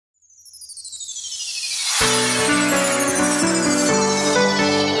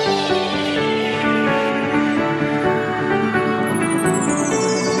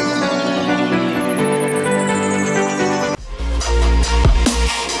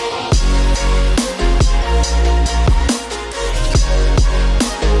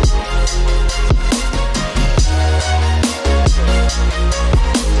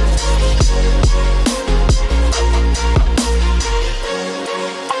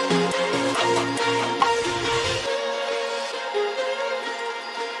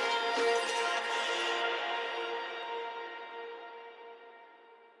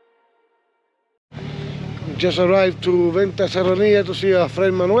just arrived to Venta Serranía to see our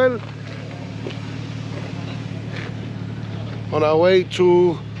friend Manuel. On our way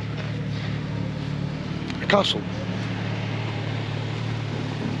to the castle.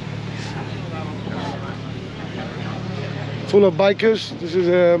 Full of bikers. This is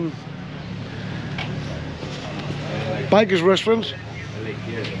bikers restaurant.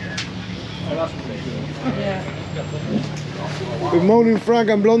 With Moaning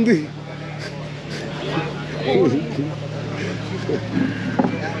Frank and Blondie.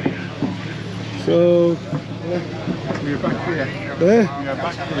 So we're back here. We're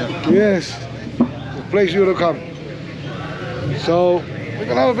back here. Yes, the place you want to come. So we're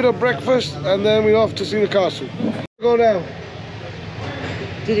gonna have a bit of breakfast and then we're off to see the castle. Go down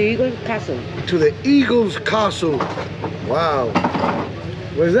to the Eagle's Castle. To the Eagle's Castle. Wow.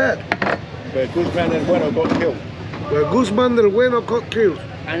 Where's that? Where Guzman del Bueno got killed. Where Guzman del Bueno got killed.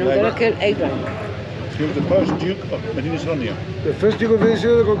 And I'm gonna kill Adrian. He was the first Duke of Medina Sidonia. The first Duke of Medina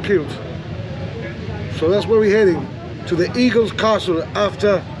Sidonia got killed. So that's where we're heading. To the Eagle's Castle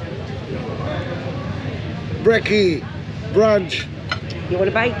after brekkie, brunch. You want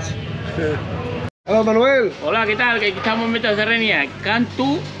a bite? Hello, Manuel. Hola, ¿qué tal? Que aquí estamos en Venta Serranía.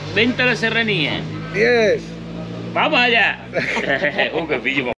 Cantu, Venta la Serranía. Yes. Vamos allá. Un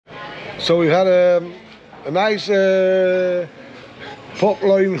pepillo. So we had a nice pork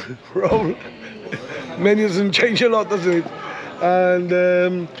loin roll. Menu doesn't change a lot, doesn't it? And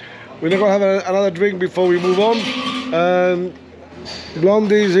we're not going to have another drink before we move on. And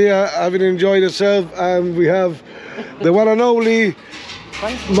Blondie's here having enjoyed herself, and we have the one and only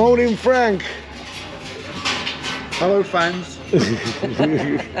Moaning Frank. Hello, fans.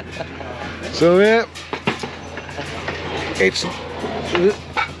 So yeah, it's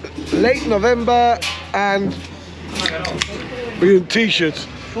late November and we're in t-shirts.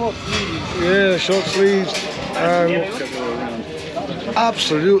 Short sleeves. Yeah, short sleeves and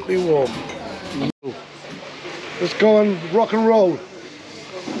absolutely warm. Let's go and rock and roll.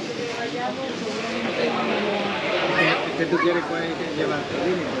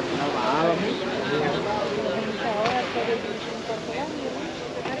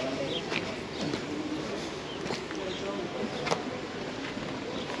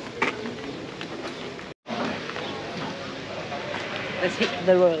 Let's hit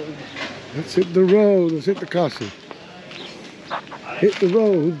the road. Let's hit the road. Let's hit the castle. Hit the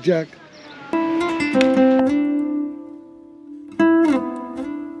road, Jack.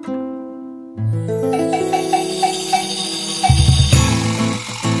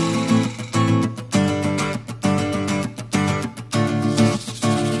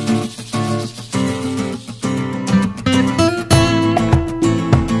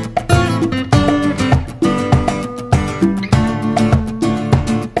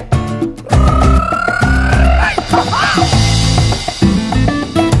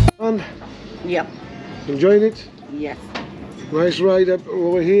 Yep. Enjoying it? Yes. Nice ride up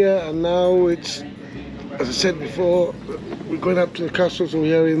over here, and now it's, as I said before, we're going up to the castle. So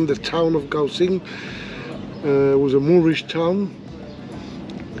we are in the town of Gaucin. It was a Moorish town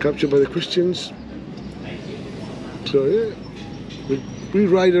captured by the Christians. So yeah, we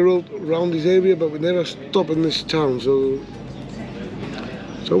ride around this area, but we never stop in this town. So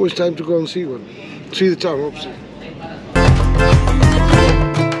it's always time to go and see one. See the town, obviously.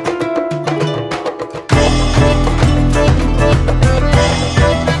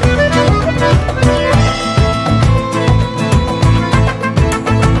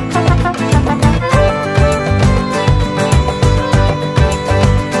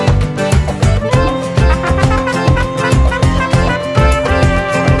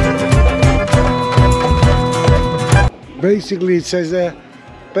 Basically, it says there,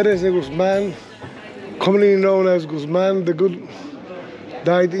 Pérez de Guzmán, commonly known as Guzmán the Good,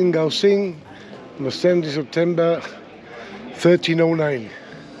 died in Gaucin on the 7th of September 1309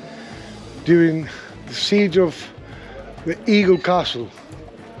 during the siege of the Eagle Castle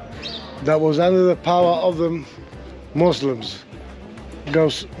that was under the power of the Muslims.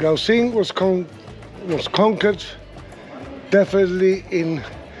 Gaucin was conquered definitely in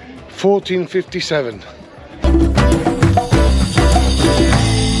 1457.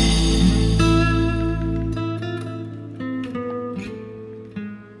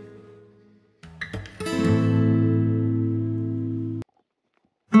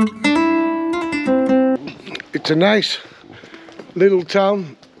 It's a nice little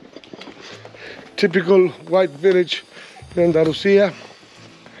town, typical white village in Andalusia.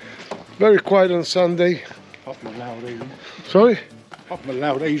 Very quiet on Sunday. Pop my loud Adrian. Sorry? Pop my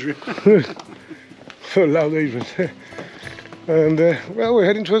loud Adrian. For loud Adrian. And well, we're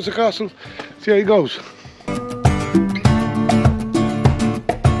heading towards the castle, see how it goes.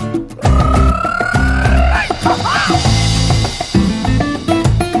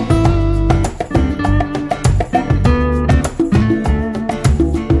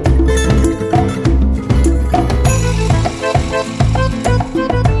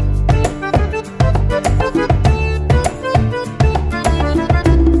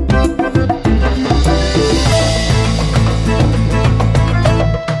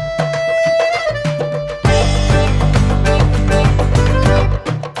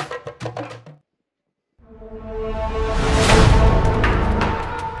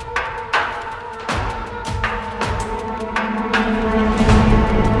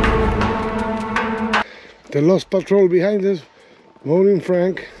 The lost patrol behind us. Morning,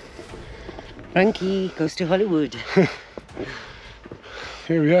 Frank. Frankie goes to Hollywood.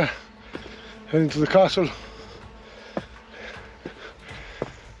 Here we are, heading to the castle.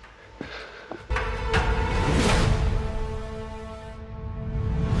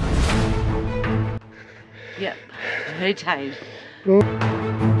 Yep, very tired.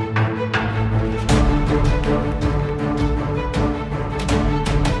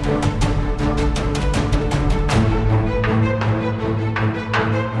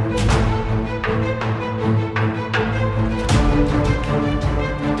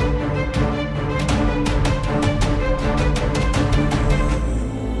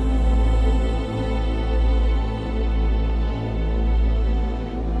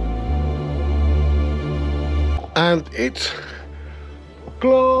 And it's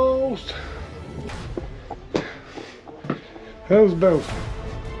closed. Hell's bells.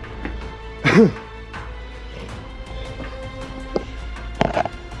 The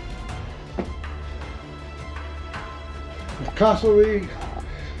castle, the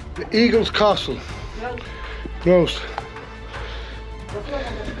Eagle's Castle. Closed.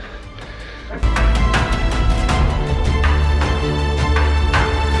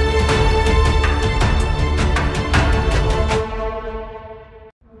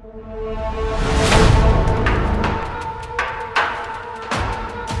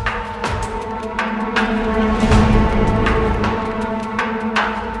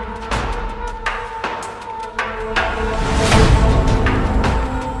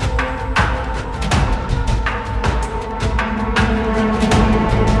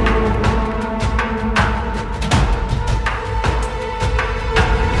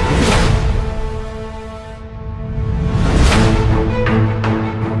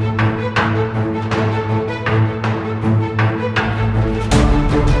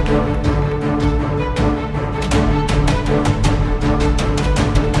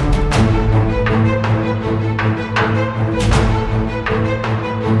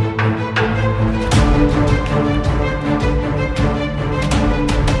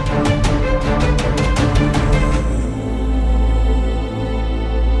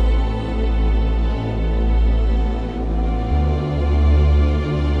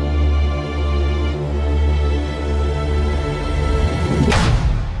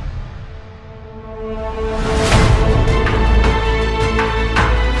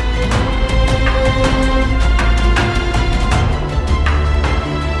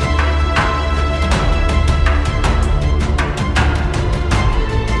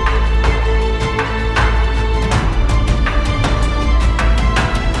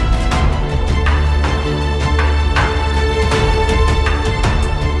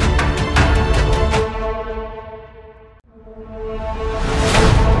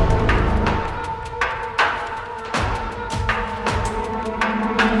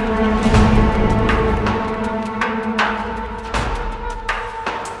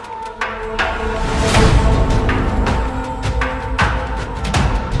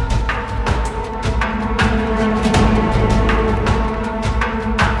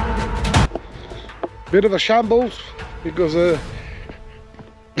 Bit of a shambles because the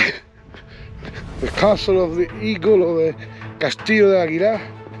castle of the Eagle, or the Castillo de Águila,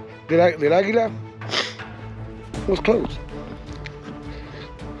 del Águila, was closed.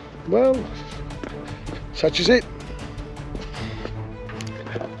 Well, such is it.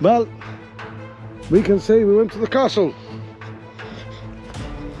 Well, we can say we went to the castle.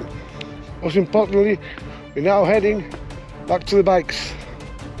 Most importantly, we're now heading back to the bikes.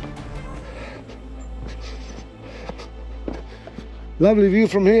 Lovely view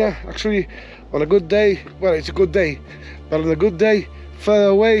from here. Actually, on a good day, well, it's a good day, but on a good day, further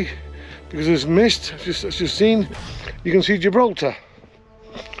away, because there's mist, as you've seen, you can see Gibraltar.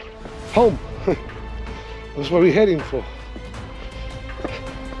 Home. That's what we're heading for.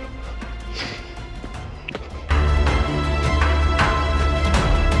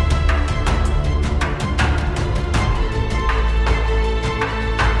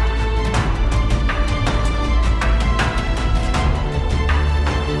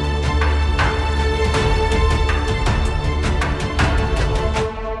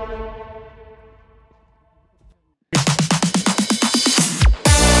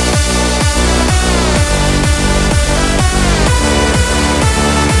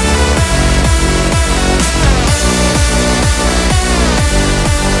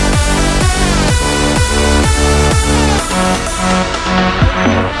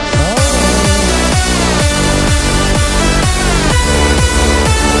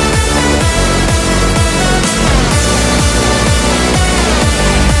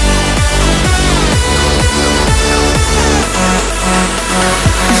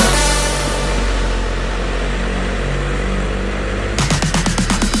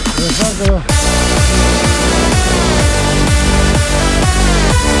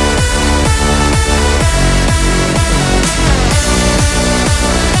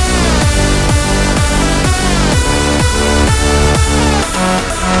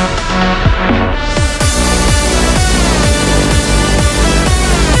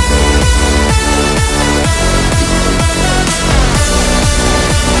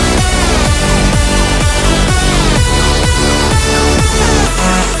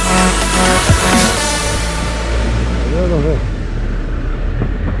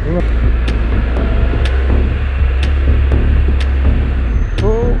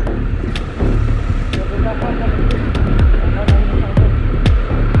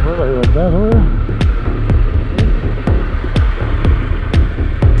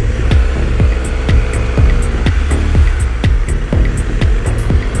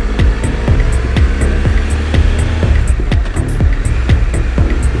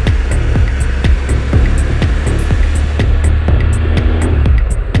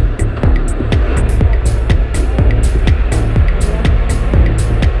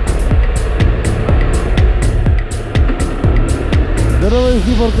 no me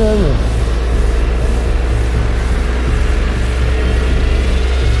decís por qué año.